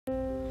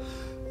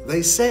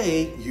They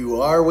say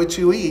you are what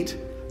you eat.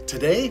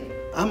 Today,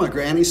 I'm a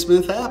Granny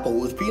Smith apple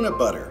with peanut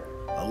butter.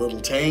 A little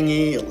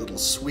tangy, a little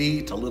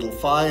sweet, a little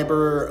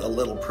fiber, a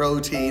little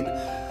protein.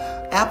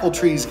 Apple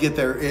trees get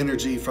their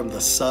energy from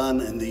the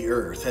sun and the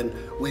earth, and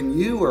when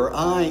you or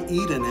I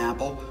eat an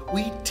apple,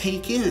 we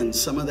take in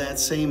some of that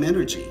same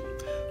energy.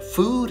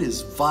 Food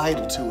is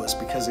vital to us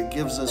because it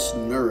gives us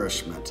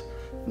nourishment,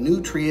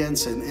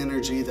 nutrients and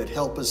energy that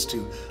help us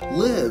to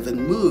live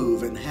and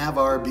move and have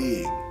our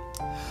being.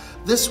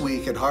 This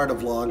week at Heart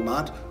of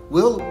Longmont,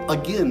 we'll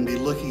again be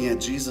looking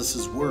at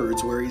Jesus'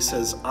 words where he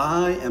says,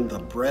 "I am the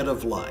bread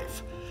of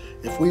life."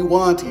 If we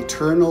want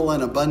eternal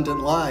and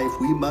abundant life,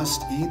 we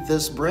must eat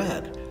this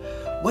bread.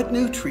 What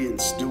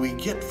nutrients do we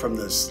get from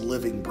this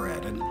living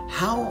bread, and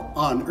how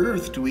on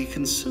earth do we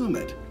consume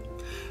it?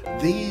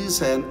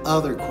 These and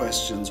other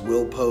questions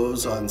we'll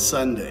pose on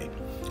Sunday.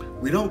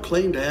 We don't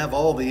claim to have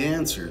all the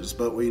answers,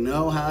 but we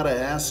know how to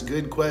ask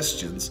good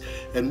questions,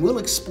 and we'll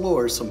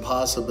explore some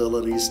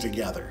possibilities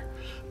together.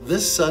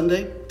 This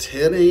Sunday,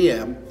 10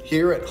 a.m.,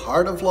 here at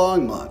Heart of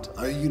Longmont,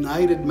 a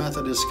United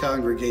Methodist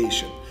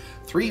congregation,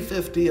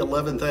 350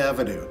 11th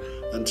Avenue.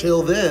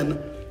 Until then,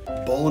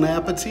 bon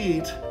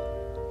appetit.